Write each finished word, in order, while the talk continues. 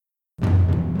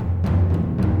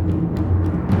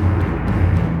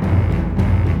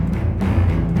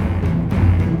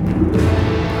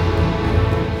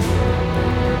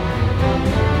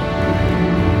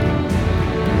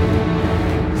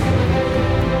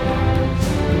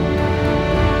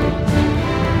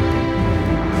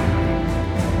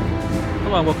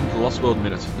Lost World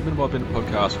Minute, the Minute by Minute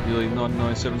podcast reviewing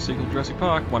 1997 sequel Jurassic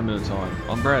Park, 1 minute at a time.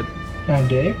 I'm Brad. I'm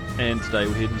Dave. And today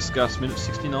we're here to discuss minute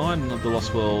 69 of The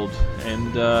Lost World,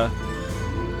 and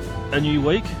a new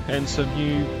week and some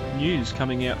new news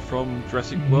coming out from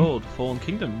Jurassic World Fallen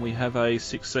Kingdom. We have a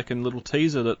 6-second little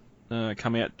teaser that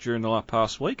came out during the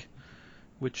past week,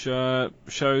 which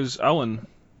shows Owen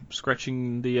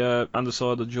scratching the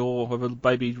underside of the jaw of a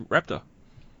baby raptor.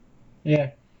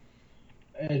 Yeah.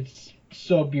 It's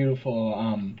so beautiful.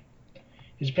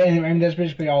 That's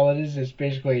basically all it is. It's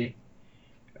basically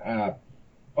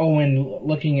Owen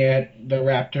looking at the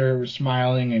raptor,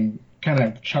 smiling and kind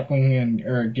of chuckling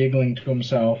or giggling to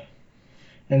himself,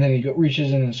 and then he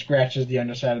reaches in and scratches the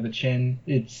underside of the chin.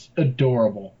 It's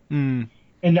adorable. And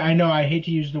I know I hate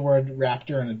to use the word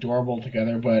raptor and adorable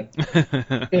together, but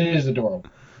it is adorable.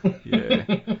 Yeah,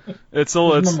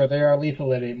 remember they are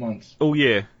lethal at 8 months. Oh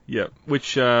yeah.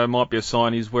 Which might be a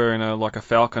sign he's wearing a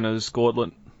falconer's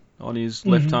gauntlet on his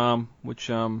left arm, which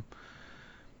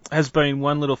has been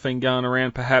one little thing going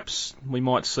around. Perhaps we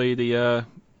might see a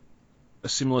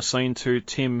similar scene to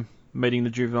Tim meeting the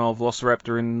juvenile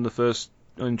velociraptor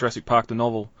in Jurassic Park the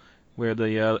novel, where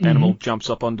the animal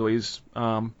jumps up onto his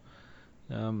arm.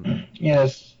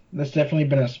 Yes, that's definitely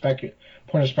been a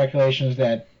point of speculation is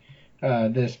that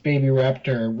this baby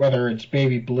raptor, whether it's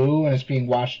baby blue and it's being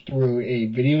watched through a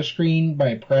video screen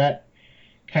by Pratt,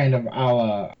 kind of a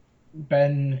la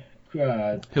Ben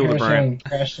Harrison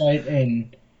crash site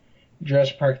in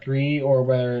Jurassic Park 3, or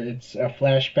whether it's a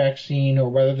flashback scene, or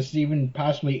whether this is even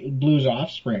possibly Blue's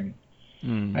offspring.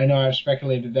 I know I've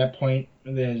speculated at that point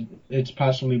that it's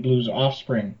possibly Blue's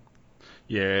offspring.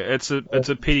 Yeah, it's a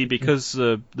pity because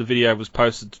the video was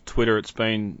posted to Twitter. It's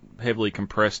been heavily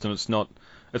compressed and it's not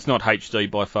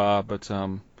HD by far, but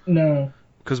no,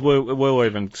 because we were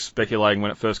even speculating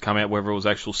when it first came out whether it was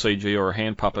actual CG or a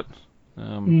hand puppet.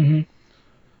 And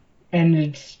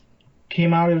it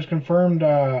was confirmed.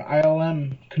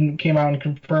 ILM came out and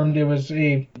confirmed it was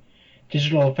a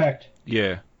digital effect.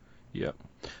 Yeah.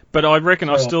 But I reckon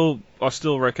I still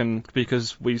reckon,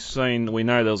 because we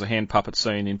know there was a hand puppet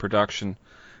scene in production,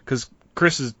 because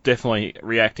Chris is definitely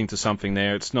reacting to something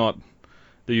there. It's not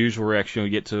the usual reaction you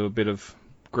get to a bit of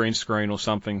green screen or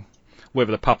something.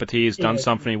 Whether the puppeteer's done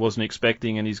something he wasn't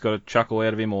expecting and he's got a chuckle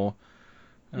out of him, or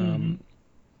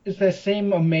it's that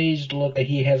same amazed look that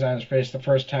he has on his face the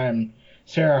first time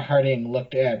Sarah Harding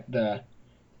looked at the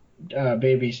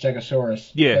baby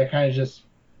Stegosaurus. Yeah, that kind of just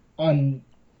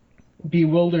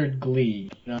bewildered glee,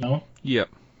 you know? Yep.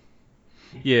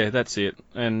 Yeah, that's it.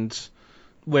 And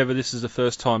whether this is the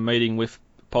first time meeting with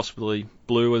possibly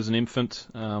Blue as an infant,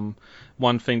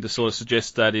 one thing to sort of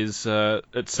suggest that is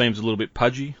it seems a little bit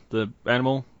pudgy, the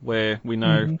animal, where we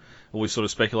know, or we sort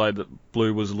of speculated that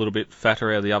Blue was a little bit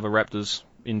fatter out of the other raptors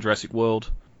in Jurassic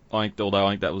World. Although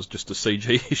I think that was just a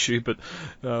CG issue, but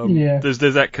there's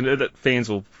that fans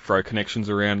will throw connections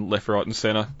around left, right, and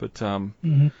centre. But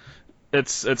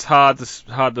it's hard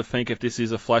to think if this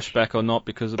is a flashback or not,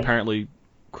 because apparently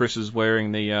Chris is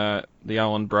wearing the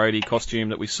Owen Brady costume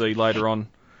that we see later on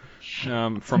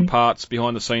from parts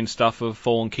behind the scenes stuff of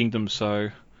Fallen Kingdom.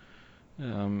 So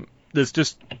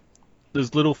there's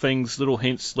little things, little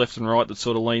hints left and right that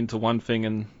sort of lean to one thing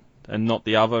and not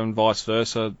the other, and vice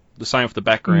versa. The same with the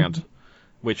background,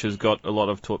 which has got a lot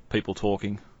of people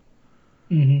talking.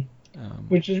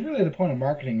 Which is really the point of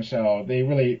marketing, so they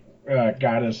really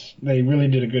got us. They really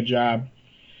did a good job.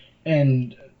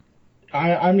 And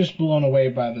I'm just blown away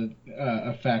by the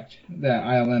effect that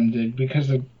ILM did, because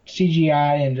the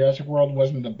CGI in Jurassic World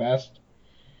wasn't the best.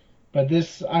 But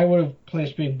this, I would have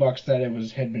placed big bucks that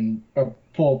it had been a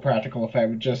full practical effect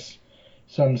with just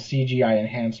some CGI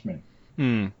enhancement.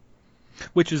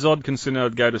 Which is odd, considering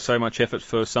I'd go to so much effort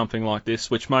for something like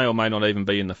this, which may or may not even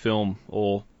be in the film,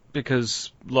 or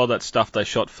because a lot of that stuff they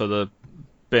shot for the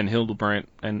Ben Hildebrandt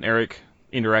and Eric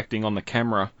interacting on the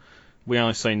camera, we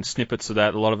only seen snippets of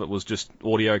that. A lot of it was just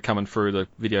audio coming through the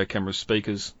video camera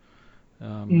speakers.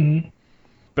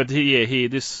 But here,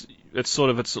 it's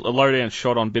a low-down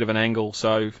shot on a bit of an angle,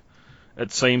 so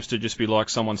it seems to just be like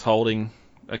someone's holding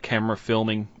a camera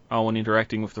filming Owen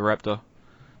interacting with the raptor.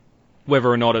 Whether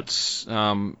or not it's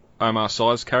Omar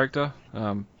Sy's character,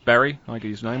 Barry, I think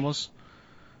his name was.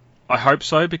 I hope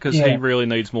so, because he really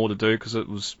needs more to do, because it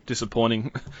was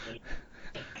disappointing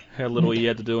how little he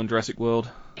had to do in Jurassic World.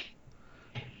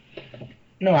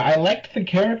 No, I liked the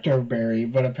character of Barry,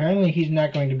 but apparently he's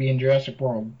not going to be in Jurassic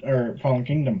World or Fallen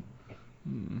Kingdom.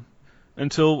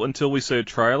 Until we see a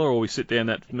trailer or we sit down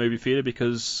that movie theater,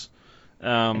 because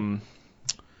I'm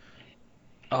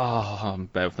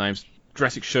bad with names.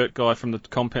 Jurassic shirt guy from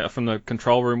the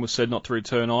control room was said not to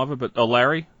return either, but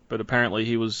Larry but apparently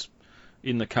he was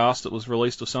in the cast that was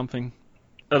released or something.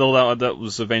 And although that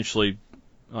was eventually,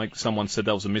 like someone said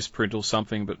that was a misprint or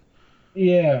something, but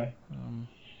yeah,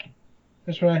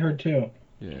 that's what I heard too.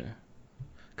 Yeah,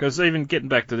 because even getting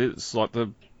back to this, like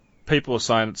the people are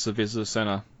saying it's the visitor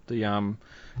centre, the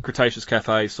Cretaceous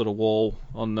Cafe sort of wall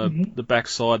on the back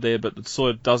side there, but it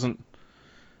sort of doesn't.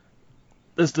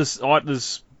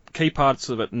 There's key parts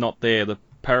of it not there. The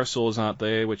parasaurs aren't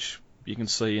there, which you can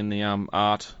see in the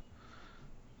art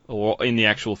or in the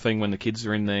actual thing when the kids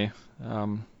are in there.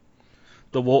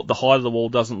 The height of the wall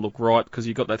doesn't look right because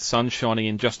you've got that sun shining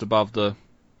in just above the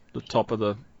top of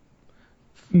the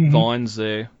vines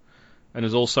there, and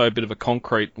there's also a bit of a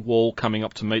concrete wall coming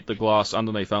up to meet the glass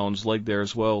underneath Owen's leg there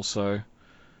as well. So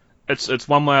it's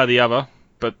one way or the other,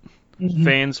 but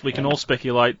fans, we can all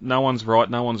speculate. No one's right,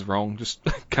 no one's wrong. Just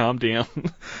calm down.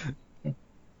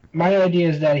 My idea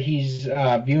is that he's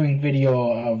viewing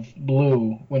video of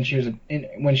Blue when she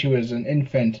was an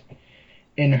infant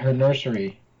in her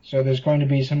nursery. So there's going to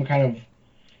be some kind of,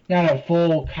 not a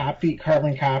full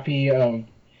carbon copy of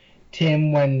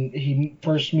Tim when he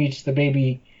first meets the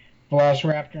baby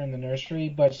Velociraptor in the nursery,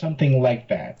 but something like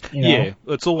that. You know? Yeah,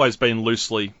 it's always been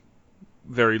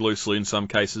very loosely in some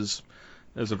cases,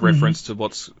 as a reference to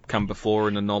what's come before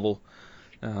in the novel.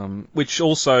 Which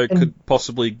also could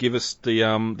possibly give us the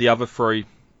other three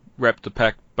Raptor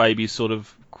Pack babies sort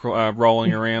of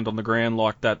rolling around on the ground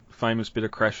like that famous bit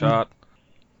of crash art,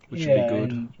 which would be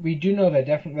good. And we do know that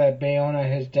Bayona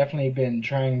has definitely been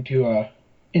trying to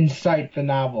incite the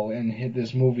novel in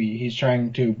this movie. He's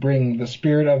trying to bring the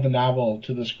spirit of the novel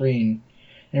to the screen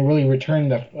and really return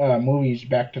the movies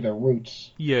back to their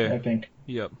roots. Yeah, I think.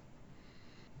 Yep.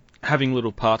 Having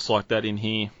little parts like that in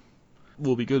here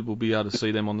will be good. We'll be able to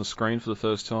see them on the screen for the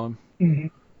first time. Mm-hmm.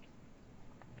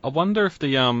 I wonder if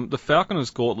the Falconer's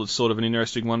Gauntlet's sort of an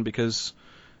interesting one, because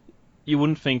you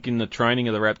wouldn't think in the training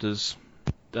of the Raptors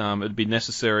it'd be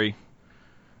necessary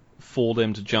for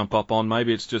them to jump up on.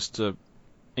 Maybe it's just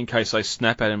in case they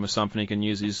snap at him or something, he can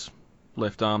use his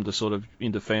left arm to sort of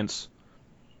in defence.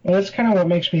 Well, that's kind of what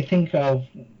makes me think of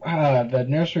the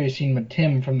nursery scene with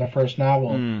Tim from the first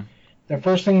novel. The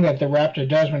first thing that the raptor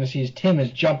does when it sees Tim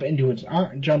is jump into his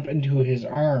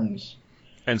arms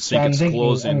and sink its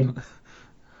claws in.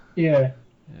 Yeah.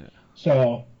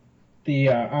 So the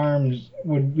arms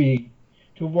would be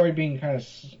to avoid being kind of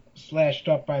slashed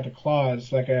up by the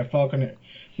claws, like a falconer,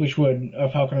 which a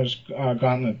falconer's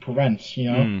gauntlet prevents.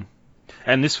 You know.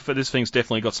 And this thing's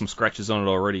definitely got some scratches on it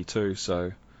already too.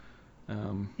 So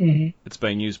it's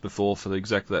been used before for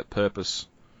exactly that purpose.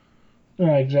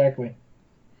 Exactly.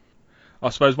 I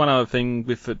suppose one other thing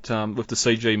with it, with the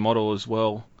CG model as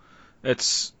well,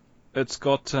 it's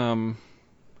got one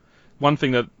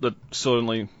thing that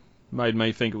certainly made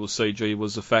me think it was CG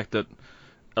was the fact that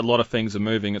a lot of things are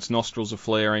moving. Its nostrils are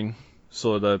flaring,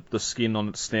 sort of the skin on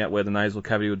its snout where the nasal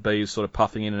cavity would be is sort of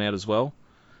puffing in and out as well,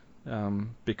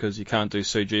 because you can't do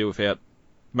CG without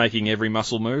making every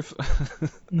muscle move.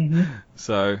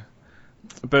 So.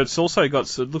 But it's also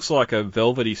got, it looks like a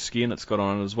velvety skin it's got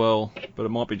on it as well, but it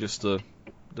might be just the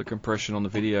compression on the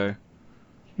video.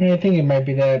 I think it might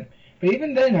be that. But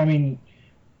even then, I mean,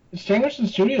 Sanderson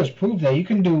Studios proved that you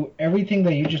can do everything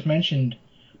that you just mentioned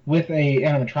with a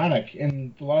animatronic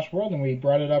in The Lost World, and we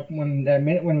brought it up when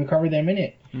we covered that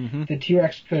minute. The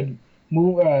T-Rex could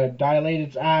move, dilate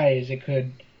its eyes, it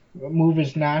could move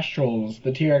its nostrils,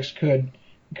 the T-Rex could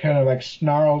kind of like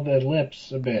snarl the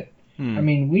lips a bit. I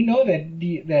mean, we know that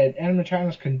that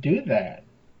animatronics can do that,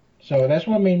 so that's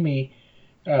what made me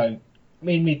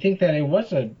think that it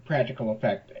was a practical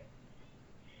effect.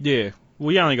 Yeah,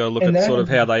 we only got to look at sort of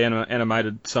how they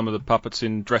animated some of the puppets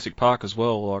in Jurassic Park as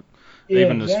well. Like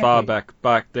even as far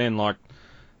back then, like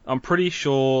I'm pretty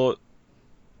sure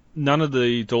none of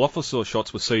the Dilophosaur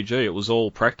shots were CG. It was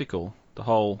all practical. The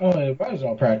whole. Oh, it was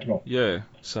all practical. Yeah.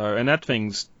 So and that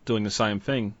thing's doing the same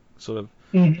thing, sort of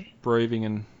breathing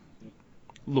and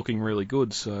looking really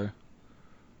good, so.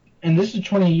 And this is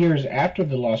 20 years after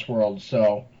The Lost World,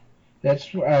 so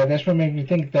that's what made me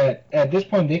think that at this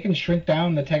point they can shrink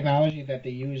down the technology that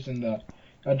they use in the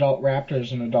adult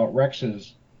raptors and adult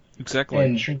rexes. Exactly.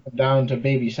 And shrink them down to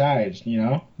baby size, you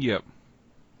know? Yep.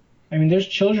 I mean, there's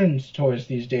children's toys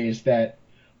these days that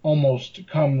almost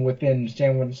come within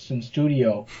Stan Winston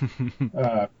Studio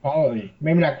quality.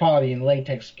 Maybe not quality in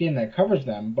latex skin that covers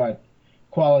them, but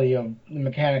quality of the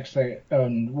mechanics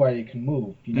and why it can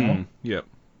move, you know? Yep.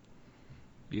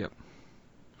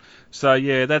 So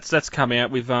yeah, that's come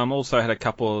out. We've also had a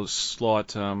couple of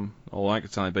slight, I think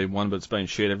it's only been one, but it's been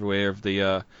shared everywhere, of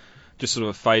the just sort of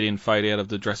a fade in, fade out of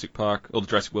the Jurassic Park or the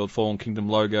Jurassic World Fallen Kingdom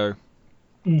logo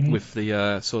with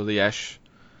the sort of the ash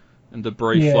and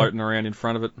debris floating around in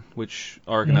front of it, which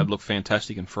I reckon that'd look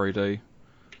fantastic in 3D.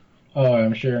 Oh,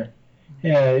 I'm sure.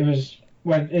 Yeah, it was.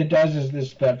 What it does is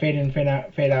the fade in, fade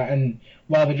out, and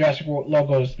while the Jurassic World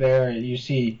logo's there, you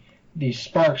see these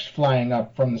sparks flying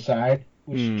up from the side,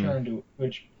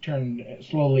 which turned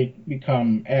slowly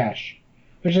become ash,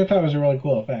 which I thought was a really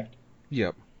cool effect.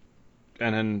 Yep.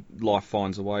 And then Life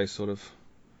Finds a Way sort of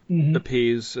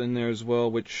appears in there as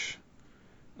well, which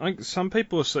I think some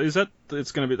people are saying,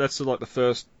 that's like the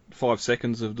first 5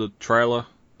 seconds of the trailer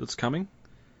that's coming?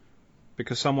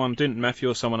 Because Matthew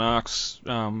or someone asks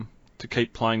to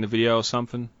keep playing the video or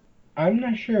something? I'm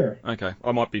not sure. Okay,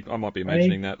 I might be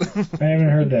imagining that. I haven't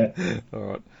heard that. All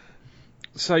right.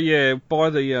 So yeah,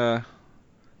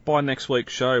 by next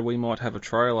week's show, we might have a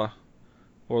trailer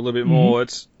or a little bit more.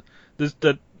 It's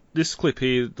this clip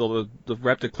here, the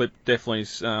Raptor clip, definitely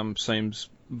seems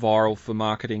viral for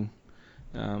marketing.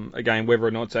 Again, whether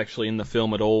or not it's actually in the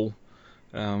film at all,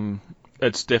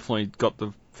 it's definitely got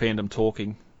the fandom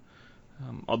talking.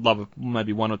 I'd love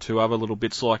maybe one or two other little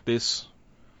bits like this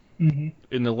in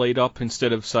the lead up,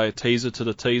 instead of, say, a teaser to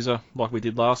the teaser like we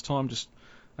did last time. Just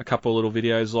a couple of little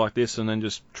videos like this, and then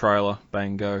just trailer,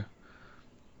 bang, go.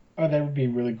 Oh, that would be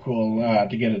really cool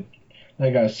to get a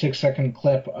 6-second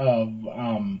clip of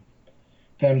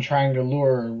them trying to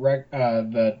lure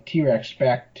the T-Rex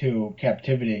back to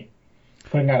captivity,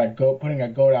 putting a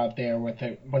goat out there with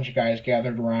a bunch of guys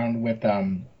gathered around with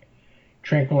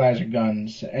tranquilizer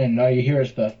guns, and all you hear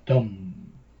is the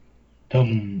dum,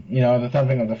 dum, the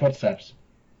thumping of the footsteps.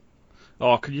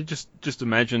 Oh, could you just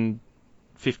imagine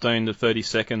 15 to 30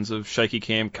 seconds of shaky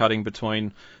cam cutting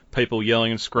between people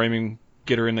yelling and screaming,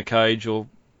 get her in the cage, or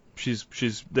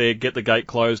she's there, get the gate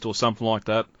closed, or something like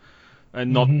that,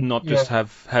 and not just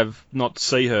have not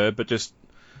see her, but just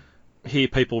hear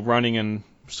people running and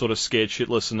sort of scared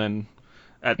shitless, and then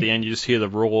at the end you just hear the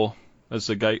roar as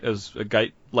a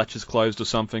gate latches closed or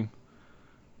something.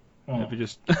 Oh, be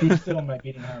still my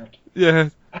beating heart. Yeah,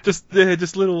 just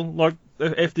little, like,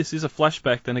 if this is a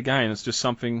flashback, then again it's just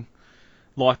something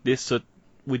like this that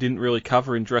we didn't really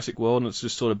cover in Jurassic World, and it's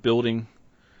just sort of building.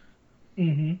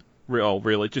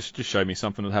 Really? Just show me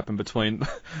something that happened between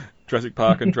Jurassic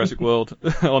Park and Jurassic World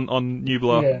on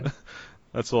Nublar. Yeah.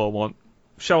 That's all I want.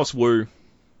 Show us Wu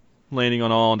landing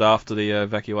on island after the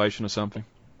evacuation or something.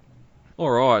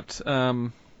 Alright,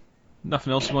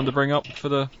 nothing else you wanted to bring up for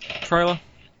the trailer?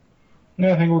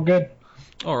 No, I think we're good.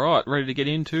 Alright, ready to get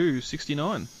into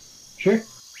 69. Sure.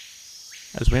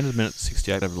 As we entered minute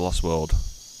 68 of The Lost World,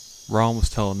 Rowan was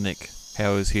telling Nick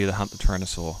how he was here to hunt the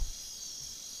Tyrannosaur.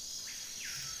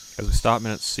 As we start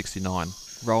minute 69,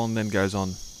 Rowan then goes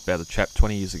on about a chap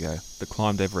 20 years ago that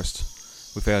climbed Everest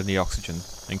without any oxygen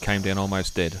and came down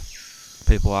almost dead.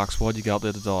 People asked, why'd you go up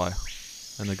there to die?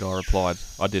 And the guy replied,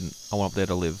 I didn't, I went up there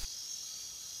to live.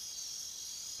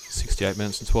 68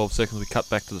 minutes and 12 seconds we cut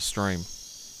back to the stream,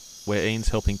 where Ian's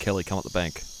helping Kelly come up the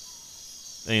bank.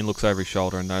 Ian looks over his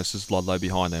shoulder and notices Ludlow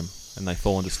behind them, and they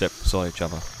fall into step beside each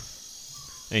other.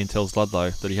 Ian tells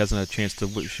Ludlow that he hasn't had a chance to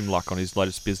wish him luck on his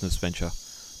latest business venture,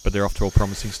 but they're off to a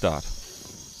promising start.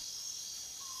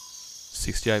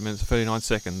 68 minutes and 39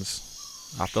 seconds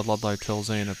after Ludlow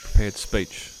tells Ian a prepared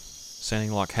speech,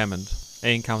 sounding like Hammond,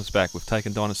 Ian comes back with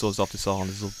taking dinosaurs off this island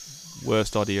is the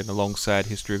worst idea in a long sad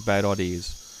history of bad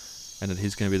ideas, and that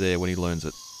he's going to be there when he learns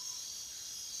it.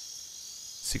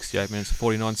 68 minutes and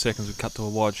 49 seconds we cut to a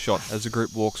wide shot as the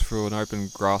group walks through an open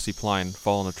grassy plain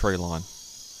following a tree line,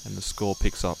 and the score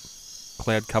picks up.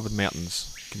 Cloud-covered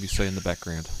mountains can be seen in the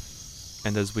background,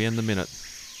 and as we end the minute,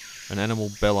 an animal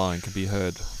bellowing can be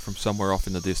heard from somewhere off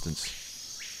in the distance.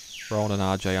 Rowan and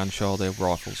RJ unshoulder their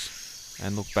rifles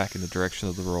and look back in the direction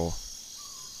of the roar.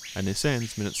 And this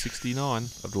ends minute 69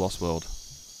 of The Lost World.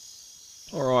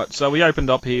 Alright, so we opened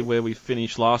up here where we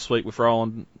finished last week with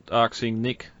Rowan asking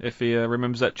Nick if he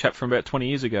remembers that chap from about 20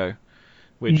 years ago,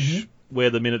 which, where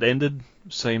the minute ended,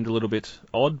 seemed a little bit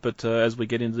odd, but as we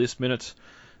get into this minute,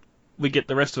 we get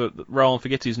the rest of it. Rowan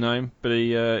forgets his name, but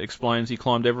he explains he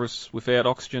climbed Everest without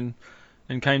oxygen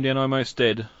and came down almost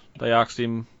dead. They asked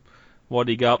him, why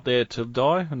did he go up there to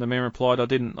die? And the man replied, I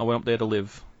didn't, I went up there to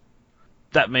live.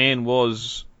 That man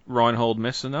was Reinhold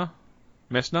Messner.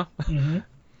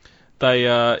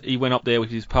 He went up there with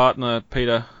his partner,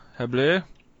 Peter Habeler.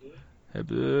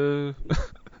 Peter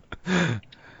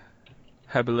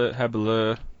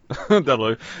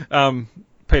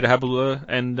Habeler,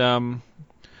 and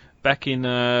back in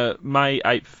May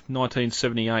 8th,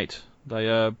 1978,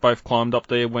 they both climbed up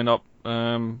there, went up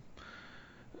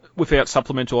without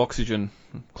supplemental oxygen,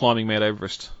 climbing Mount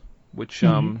Everest, which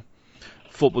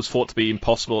was thought to be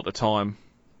impossible at the time.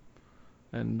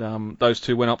 And those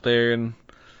two went up there and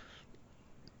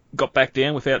got back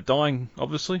down without dying,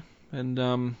 obviously.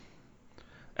 And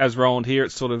as Roland here,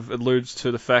 it sort of alludes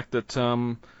to the fact that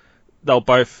they're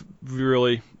both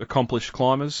really accomplished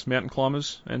climbers, mountain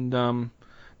climbers, and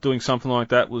doing something like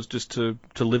that was just to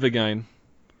live again,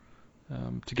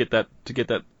 to get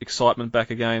that excitement back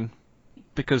again.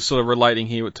 Because sort of relating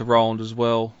here to Roland as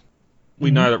well,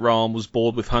 we know that Roland was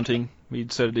bored with hunting.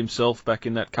 He'd said it himself back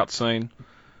in that cutscene.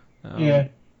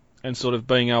 And sort of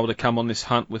being able to come on this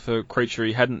hunt with a creature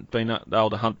he hadn't been able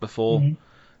to hunt before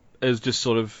is just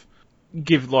sort of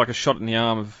give like a shot in the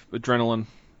arm of adrenaline.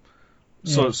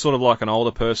 Sort of like an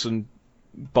older person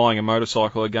buying a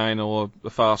motorcycle again or a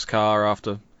fast car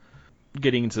after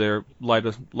getting into their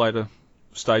later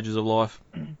stages of life.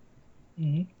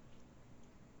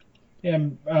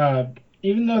 Yeah,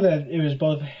 even though that it was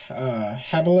both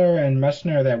Habeler and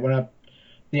Messner that went up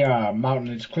the mountain,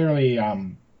 it's clearly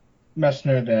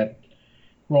Messner that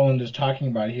Roland is talking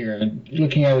about here.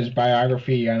 Looking at his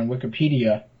biography on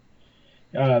Wikipedia,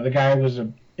 the guy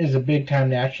is a big time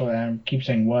naturalist. I keep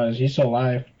saying was. He's still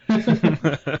alive.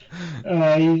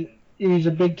 He's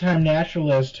a big time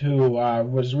naturalist who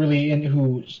was really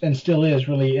and still is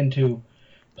really into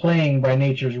playing by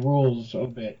nature's rules a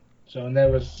bit. So, and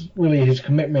that was really his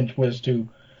commitment, was to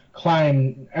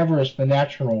climb Everest the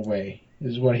natural way,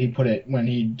 is what he put it when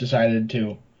he decided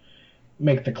to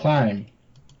make the climb.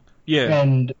 Yeah.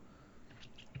 And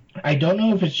I don't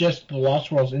know if it's just the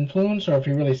Lost World's influence or if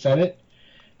he really said it,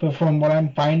 but from what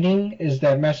I'm finding is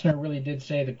that Messner really did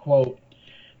say the quote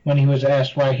when he was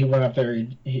asked why he went up there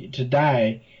to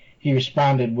die. He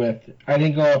responded with, "I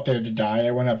didn't go up there to die.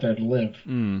 I went up there to live."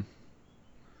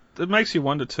 It makes you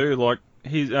wonder too. Like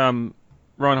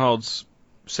Reinhold's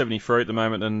 73 at the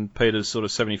moment, and Peter's sort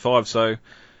of 75. So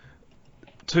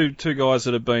two guys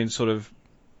that have been sort of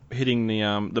hitting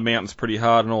the mountains pretty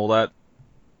hard and all that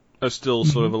are still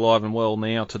sort of alive and well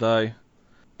now today.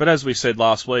 But as we said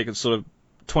last week, it's sort of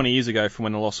 20 years ago from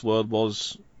when The Lost World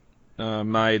was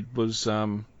made, was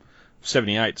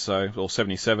 78, or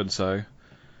 77. So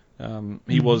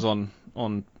he was on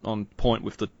point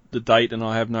with the date, and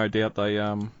I have no doubt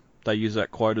they use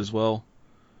that quote as well.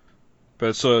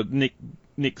 But sort of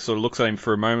Nick sort of looks at him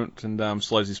for a moment and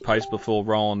slows his pace before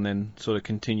Roland then sort of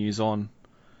continues on,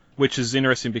 which is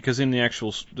interesting because in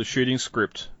the shooting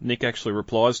script, Nick actually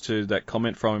replies to that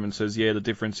comment from him and says, "Yeah, the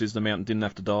difference is the mountain didn't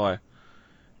have to die,"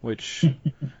 which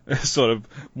is sort of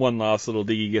one last little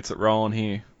dig he gets at Roland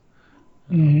here.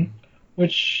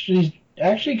 Which is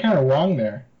actually kind of wrong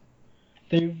there.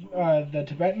 The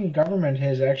Tibetan government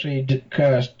has actually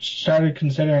started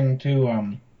considering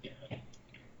to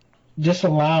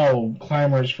disallow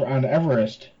climbers on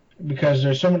Everest because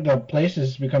there's some of the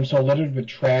places become so littered with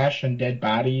trash and dead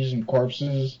bodies and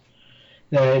corpses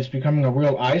that it's becoming a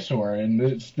real eyesore, and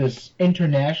it's this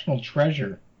international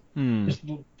treasure. It's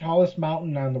the tallest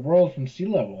mountain on the world from sea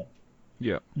level.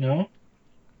 Yeah. No?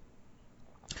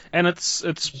 And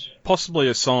it's possibly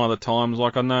a sign of the times.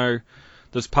 Like, I know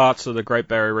there's parts of the Great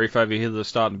Barrier Reef over here that are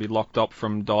starting to be locked up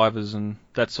from divers and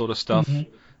that sort of stuff.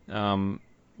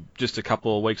 Just a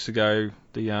couple of weeks ago,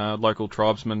 the local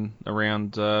tribesmen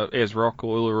around Ayers Rock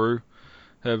or Uluru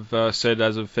have said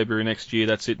as of February next year,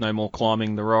 that's it, no more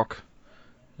climbing the rock.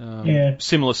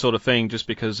 Similar sort of thing, just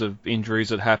because of injuries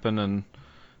that happen and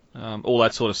all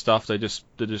that sort of stuff. They're just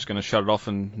going to shut it off,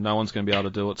 and no one's going to be able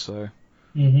to do it. So,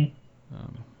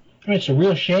 it's a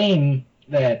real shame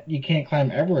that you can't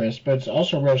climb Everest, but it's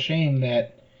also a real shame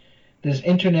that this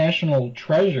international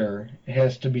treasure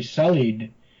has to be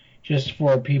sullied just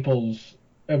for people's,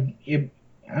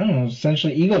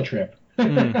 essentially ego trip.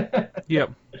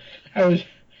 Yep. I was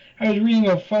reading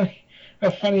a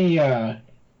funny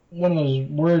one of those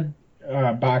word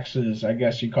boxes, I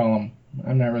guess you call them.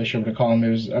 I'm not really sure what to call them. It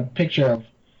was a picture of,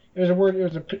 it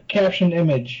was a captioned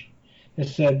image that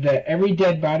said that every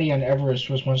dead body on Everest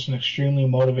was once an extremely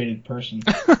motivated person.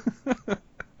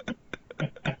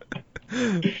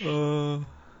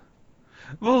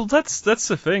 Well, that's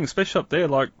the thing, especially up there.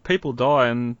 Like, people die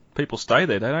and people stay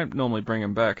there. They don't normally bring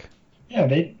them back. Yeah,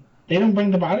 they don't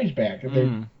bring the bodies back.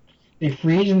 They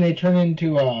freeze and they turn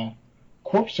into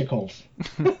corpsicles.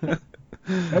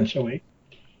 Eventually.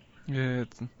 Yeah,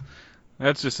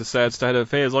 that's just a sad state of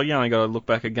affairs. Like, you only got to look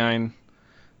back again.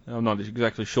 I'm not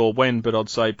exactly sure when, but I'd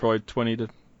say probably 20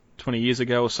 years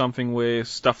ago or something, where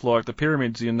stuff like the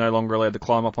pyramids, you're no longer allowed to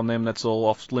climb up on them. That's all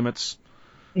off limits.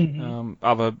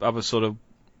 Other sort of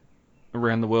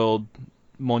around the world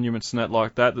monuments and that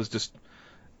like that, there's just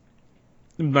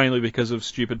mainly because of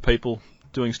stupid people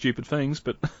doing stupid things,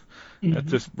 but it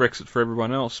just wrecks it for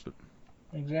everyone else. But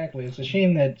exactly. It's a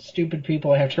shame that stupid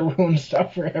people have to ruin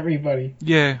stuff for everybody.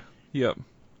 Yeah, yep.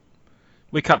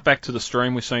 We cut back to the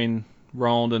stream. We've seen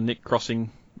Roland and Nick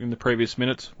crossing in the previous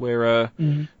minute, where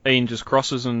Ian just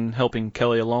crosses and helping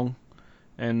Kelly along.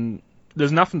 And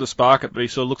there's nothing to spark it, but he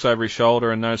sort of looks over his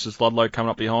shoulder and notices Ludlow coming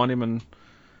up behind him,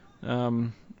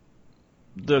 and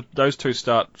those two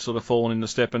start sort of falling into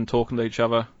step and talking to each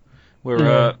other.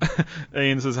 Where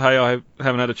Ian says, "Hey, I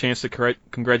haven't had a chance to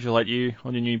congratulate you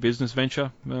on your new business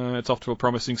venture. It's off to a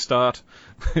promising start."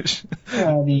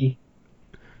 The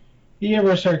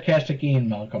ever sarcastic Ian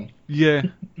Malcolm. Yeah,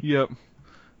 yep.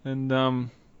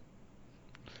 And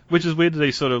which is weird that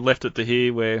he sort of left it to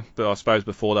here, where, but I suppose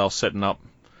before they were setting up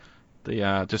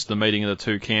the just the meeting of the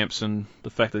two camps and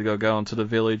the fact that they got to go into the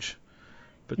village.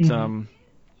 But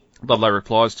Ludlow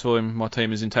replies to him, "My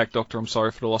team is intact, Doctor. I'm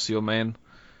sorry for the loss of your man,"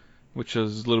 which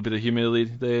is a little bit of humility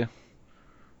there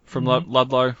from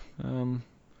Ludlow.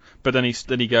 But then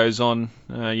he goes on.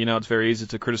 It's very easy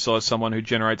to criticise someone who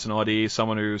generates an idea,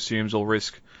 someone who assumes all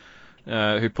risk,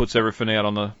 who puts everything out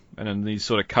on the, and then he's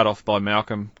sort of cut off by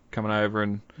Malcolm coming over,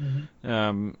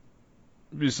 and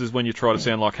this is when you try to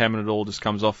sound like Hammond. It all just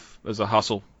comes off as a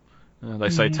hustle. They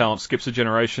say talent skips a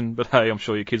generation, but hey, I'm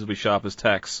sure your kids will be sharp as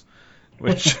tacks,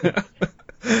 which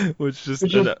just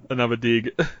another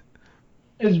dig.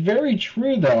 It's very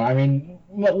true, though. I mean,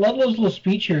 Ludlow's little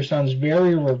speech here sounds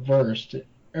very reversed,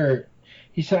 or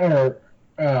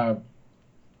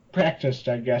practiced,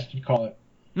 I guess you'd call it.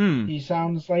 He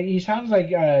sounds like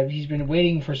he's been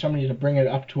waiting for somebody to bring it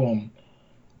up to him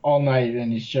all night,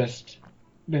 and he's just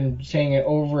been saying it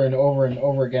over and over and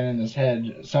over again in his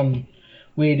head, some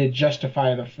way to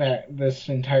justify this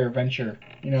entire venture,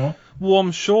 Well,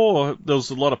 I'm sure there was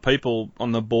a lot of people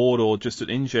on the board or just at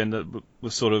InGen that were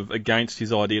sort of against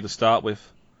his idea to start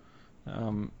with.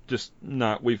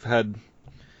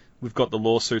 We've got the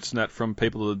lawsuits and that from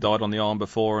people that have died on the island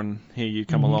before, and here you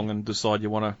come along and decide you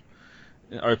want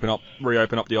to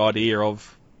reopen up the idea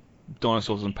of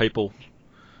dinosaurs and people.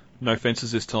 No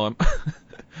fences this time.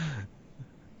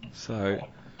 So,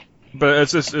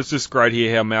 but it's just great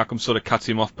here how Malcolm sort of cuts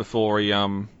him off before he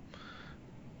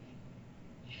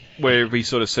where he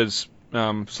sort of says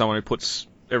someone who puts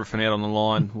everything out on the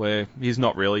line, where he's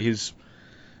not really. He's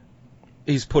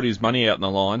put his money out on the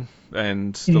line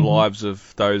and the lives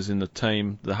of those in the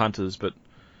team, the hunters, but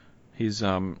he's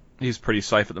pretty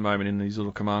safe at the moment in his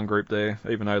little command group there,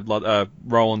 even though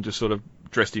Roland just sort of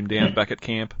dressed him down back at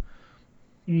camp.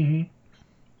 Yeah,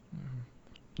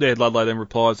 Ludlow then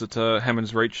replies that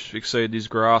Hammond's reach exceeded his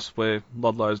grasp, where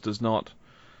Ludlow's does not.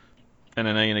 And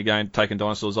then Ian again, taking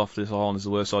dinosaurs off this island is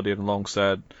the worst idea in a long,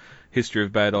 sad history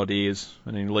of bad ideas.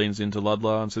 And he leans into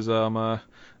Ludlow and says, I'm going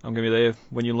to be there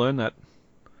when you learn that.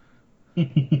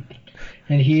 And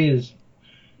he is.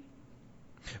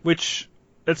 Which,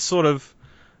 it's sort of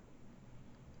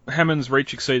Hammond's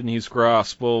reach exceeding his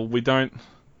grasp. Well, we don't...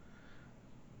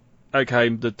 Okay,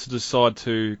 to decide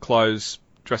to close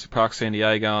Jurassic Park San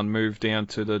Diego and move down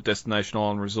to the Destination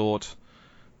Island Resort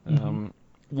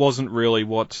wasn't really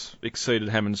what exceeded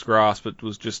Hammond's grasp. It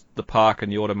was just the park and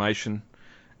the automation,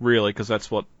 really, because that's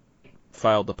what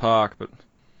failed the park. But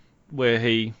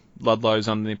where Ludlow's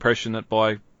under the impression that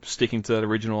by sticking to that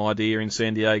original idea in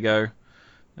San Diego,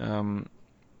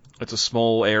 it's a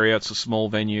small area, it's a small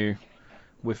venue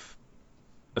with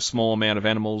a small amount of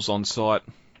animals on site.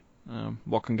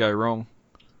 What can go wrong?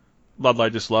 Ludlow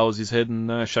just lowers his head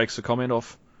and shakes the comment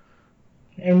off.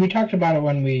 And we talked about it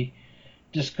when we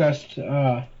discussed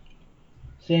the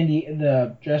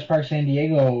Jurassic Park San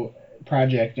Diego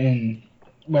project, and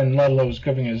when Ludlow was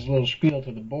giving his little spiel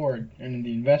to the board and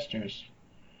the investors,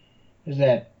 is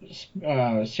that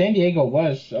San Diego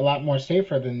was a lot more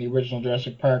safer than the original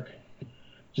Jurassic Park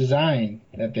design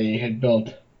that they had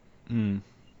built.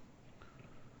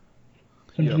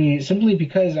 Simply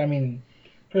because, I mean,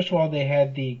 first of all, they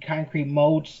had the concrete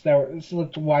moats that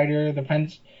looked wider. The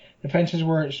fences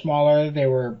were smaller. They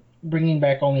were bringing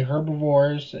back only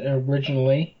herbivores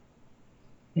originally.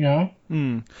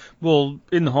 Well,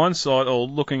 in hindsight, or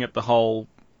looking at the whole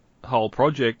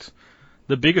project,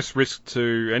 the biggest risk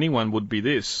to anyone would be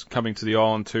this, coming to the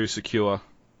island to secure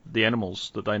the animals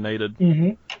that they needed.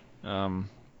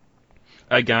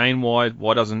 Again, why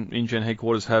doesn't InGen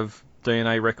headquarters have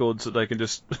DNA records that they can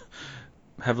just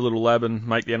have a little lab and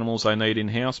make the animals they need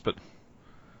in-house? But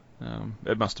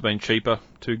it must have been cheaper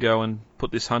to go and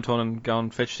put this hunt on and go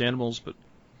and fetch the animals. But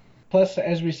plus,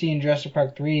 as we see in Jurassic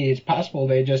Park 3, it's possible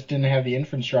they just didn't have the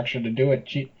infrastructure to do it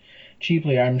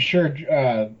cheaply. I'm sure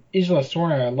Isla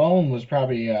Sorna alone was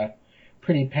probably a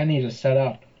pretty penny to set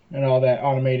up, and all that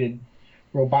automated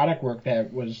robotic work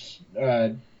that was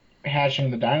hatching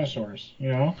the dinosaurs, you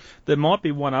know? There might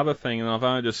be one other thing, and I've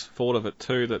only just thought of it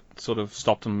too, that sort of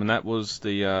stopped them, and that was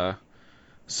the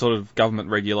sort of government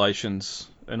regulations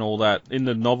and all that. In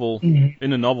the novel,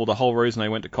 the whole reason they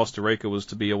went to Costa Rica was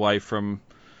to be away from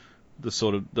the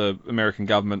sort of the American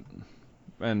government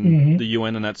and the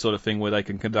UN and that sort of thing, where they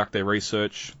can conduct their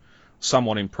research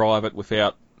somewhat in private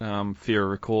without fear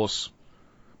of recourse.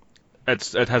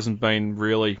 It hasn't been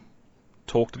really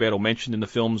talked about or mentioned in the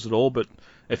films at all, but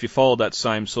if you follow that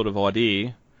same sort of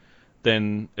idea,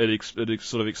 then it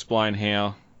sort of explain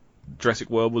how Jurassic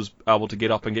World was able to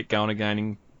get up and get going again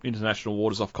in international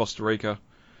waters off Costa Rica.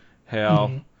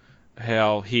 How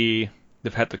here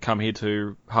they've had to come here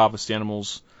to harvest the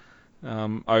animals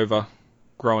over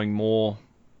growing more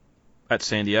at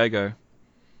San Diego.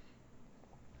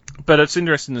 But it's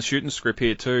interesting, the shooting script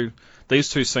here too. These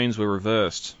two scenes were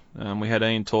reversed. We had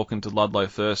Ian talking to Ludlow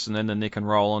first, and then the Nick and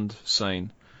Roland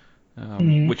scene,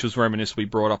 which was reminiscent we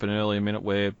brought up in an earlier minute,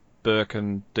 where Burke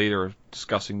and Dieter are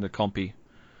discussing the Compy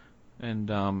and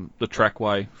the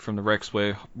trackway from the Rex,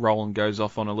 where Roland goes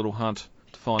off on a little hunt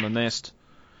to find a nest.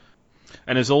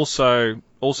 And there's also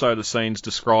the scenes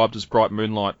described as bright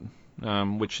moonlight,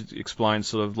 which explains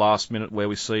sort of last minute where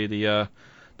we see the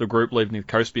group leaving the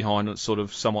coast behind, and it's sort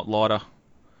of somewhat lighter.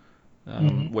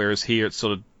 Whereas here it's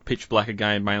sort of pitch black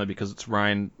again, mainly because it's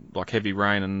rain, like heavy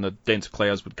rain, and the dense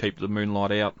clouds would keep the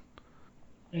moonlight out.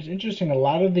 It's interesting. A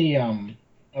lot of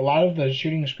the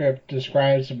shooting script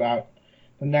describes about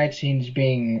the night scenes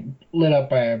being lit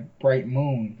up by a bright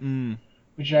moon,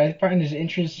 which I find is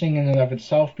interesting in and of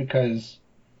itself, because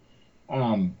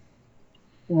rain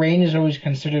is always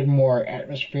considered more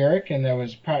atmospheric, and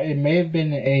it may have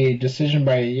been a decision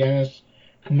by Janusz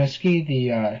Kaminski, the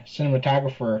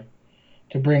cinematographer,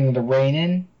 to bring the rain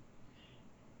in.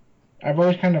 I've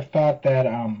always kind of thought that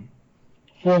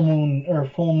full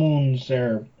moons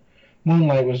or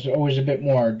moonlight was always a bit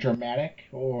more dramatic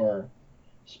or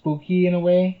spooky in a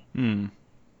way.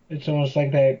 It's almost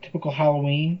like that typical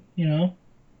Halloween, you know?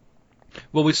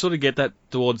 Well, we sort of get that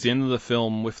towards the end of the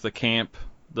film with the camp,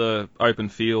 the open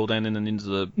field, and then into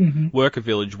the worker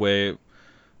village, where,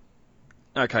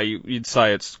 okay, you'd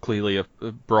say it's clearly a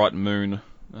bright moon.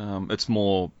 It's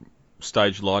more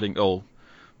stage lighting, or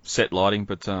set lighting,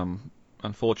 but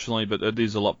unfortunately, but it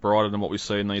is a lot brighter than what we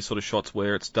see in these sort of shots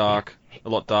where it's dark, a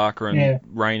lot darker, and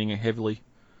raining heavily.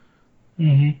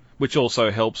 Which also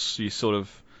helps you sort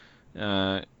of,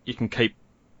 you can keep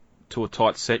to a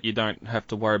tight set. You don't have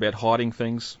to worry about hiding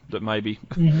things that may be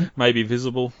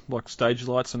visible, like stage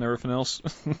lights and everything else.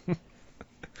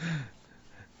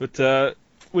 But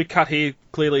we cut here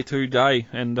clearly to day,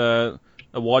 and a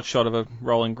wide shot of a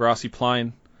rolling grassy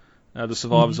plain. The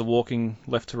survivors are walking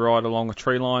left to right along a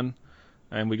tree line,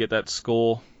 and we get that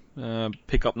score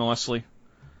pick up nicely.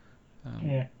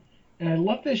 And I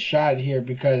love this shot here,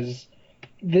 because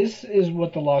this is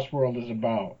what The Lost World is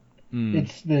about.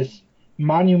 It's this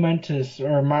monumental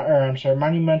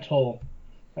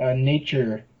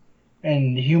nature,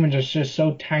 and humans are just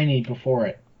so tiny before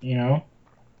it, you know?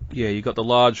 Yeah, you got the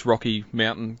large rocky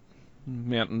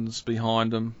mountains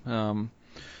behind them,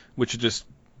 which are just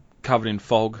covered in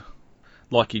fog,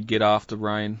 like you'd get after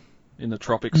rain in the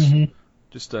tropics.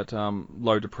 Just that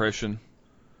low depression.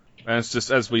 And it's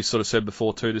just, as we sort of said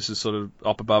before too, this is sort of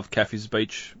up above Caffey's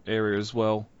Beach area as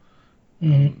well.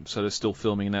 So they're still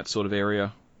filming in that sort of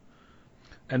area.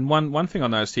 And one thing I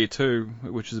noticed here too,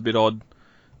 which is a bit odd,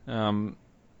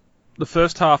 the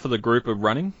first half of the group are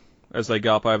running as they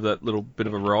go up over that little bit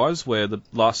of a rise, where the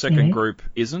second group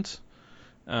isn't.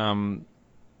 And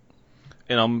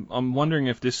I'm wondering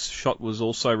if this shot was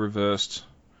also reversed,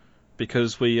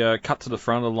 because we cut to the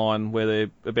front of the line where they're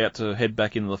about to head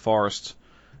back into the forest,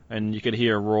 and you could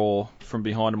hear a roar from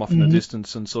behind them off in the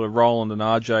distance, and sort of Roland and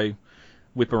RJ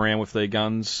whip around with their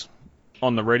guns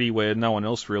on the ready, where no one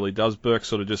else really does. Burke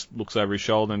sort of just looks over his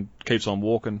shoulder and keeps on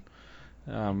walking.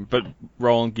 But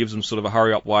Roland gives them sort of a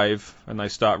hurry-up wave, and they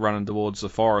start running towards the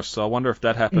forest. So I wonder if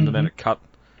that happened, and then it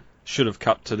should have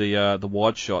cut to the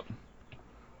wide shot.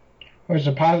 Well,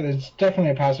 it's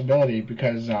definitely a possibility,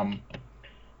 because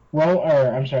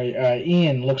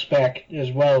Ian looks back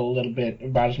as well a little bit,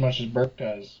 about as much as Burke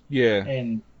does. Yeah.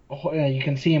 And you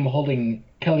can see him holding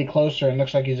Kelly closer, and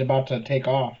looks like he's about to take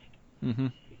off,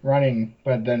 running.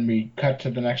 But then we cut to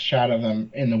the next shot of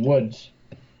them in the woods.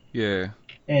 Yeah.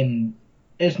 And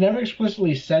it's never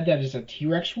explicitly said that it's a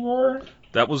T-Rex roar.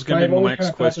 That was going to be my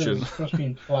next question. It was supposed to be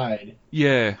implied.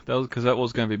 Yeah, that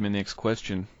was going to be my next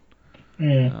question.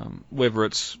 Yeah. Whether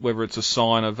it's a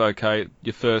sign of, okay,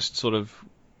 your first sort of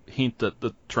hint that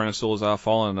the Tyrannosaurs are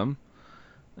following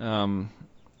them,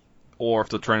 or if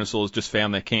the Tyrannosaurs just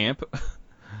found their camp.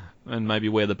 and maybe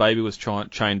where the baby was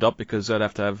chained up, because they'd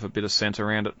have to have a bit of scent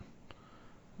around it.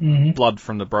 Mm-hmm. Blood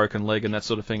from the broken leg and that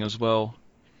sort of thing as well.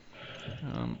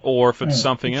 Or if it's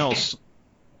something else.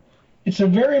 It's a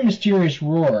very mysterious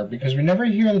roar, because we never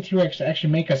hear the T-Rex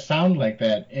actually make a sound like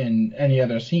that in any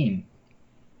other scene.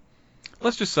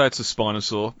 Let's just say it's a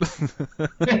Spinosaur.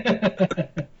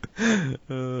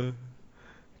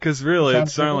 Because really,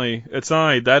 it's only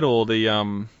that, or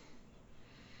the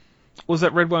was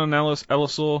that red one an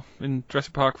Allosaur in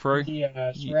Jurassic Park 3? The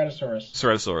Ceratosaurus.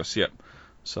 Ceratosaurus, yep.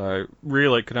 So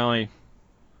really, it could only.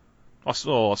 I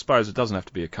suppose it doesn't have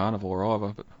to be a carnivore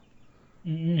either, but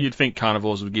you'd think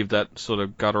carnivores would give that sort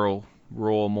of guttural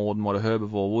roar more than what a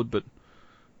herbivore would, but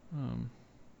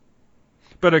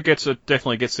it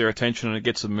definitely gets their attention, and it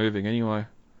gets them moving anyway.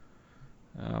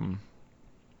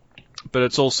 But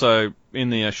it's also in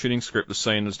the shooting script, the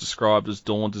scene is described as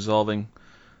dawn dissolving,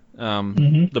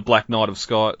 the black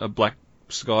sky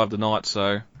of the night.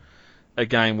 So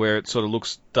again, where it sort of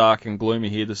looks dark and gloomy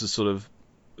here, this is sort of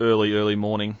early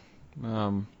morning.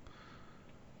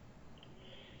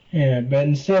 Yeah, but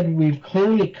instead we've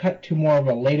clearly cut to more of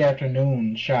a late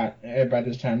afternoon shot by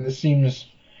this time. This seems,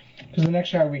 because the next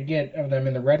shot we get of them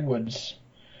in the redwoods,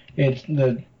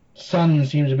 the sun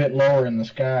seems a bit lower in the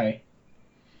sky.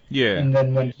 Yeah. And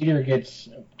then when Peter gets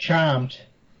chomped,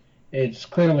 it's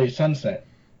clearly sunset.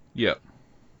 Yep.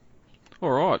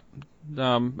 All right.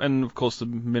 And of course the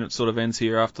minute sort of ends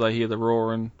here after they hear the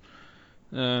roar and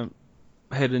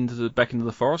head back into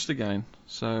the forest again.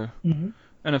 So.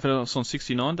 And if else on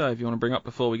 69, Dave, you want to bring up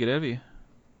before we get out of here?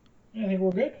 I think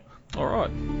we're good. All right.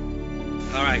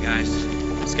 All right, guys.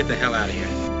 Let's get the hell out of here.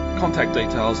 Contact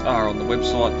details are on the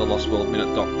website,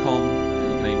 thelostworldminute.com.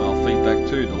 You can email feedback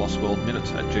to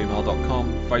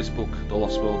thelostworldminute@gmail.com, Facebook, The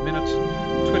Lost World Minute,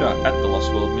 Twitter @The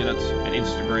Lost World Minute, and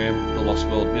Instagram, The Lost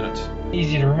World Minute.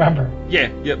 Easy to remember. Yeah,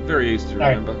 very easy to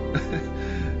remember.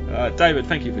 Right. David,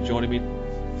 thank you for joining me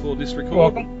for this record. You're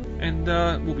welcome. And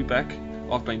we'll be back.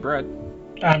 I've been Brad.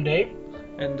 I'm Dave.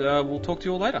 And we'll talk to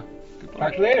you all later. Goodbye.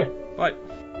 Talk to you later. Bye.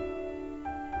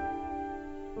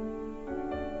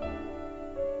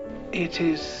 It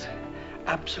is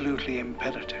absolutely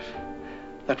imperative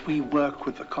that we work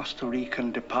with the Costa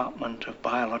Rican Department of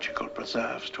Biological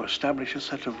Preserves to establish a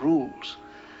set of rules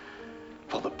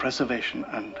for the preservation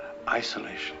and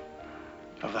isolation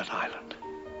of that island.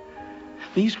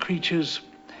 These creatures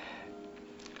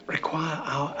require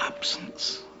our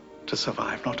absence to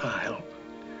survive, not our help.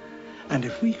 And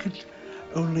if we could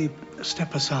only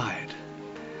step aside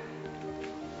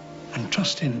and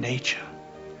trust in nature,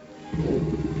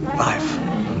 life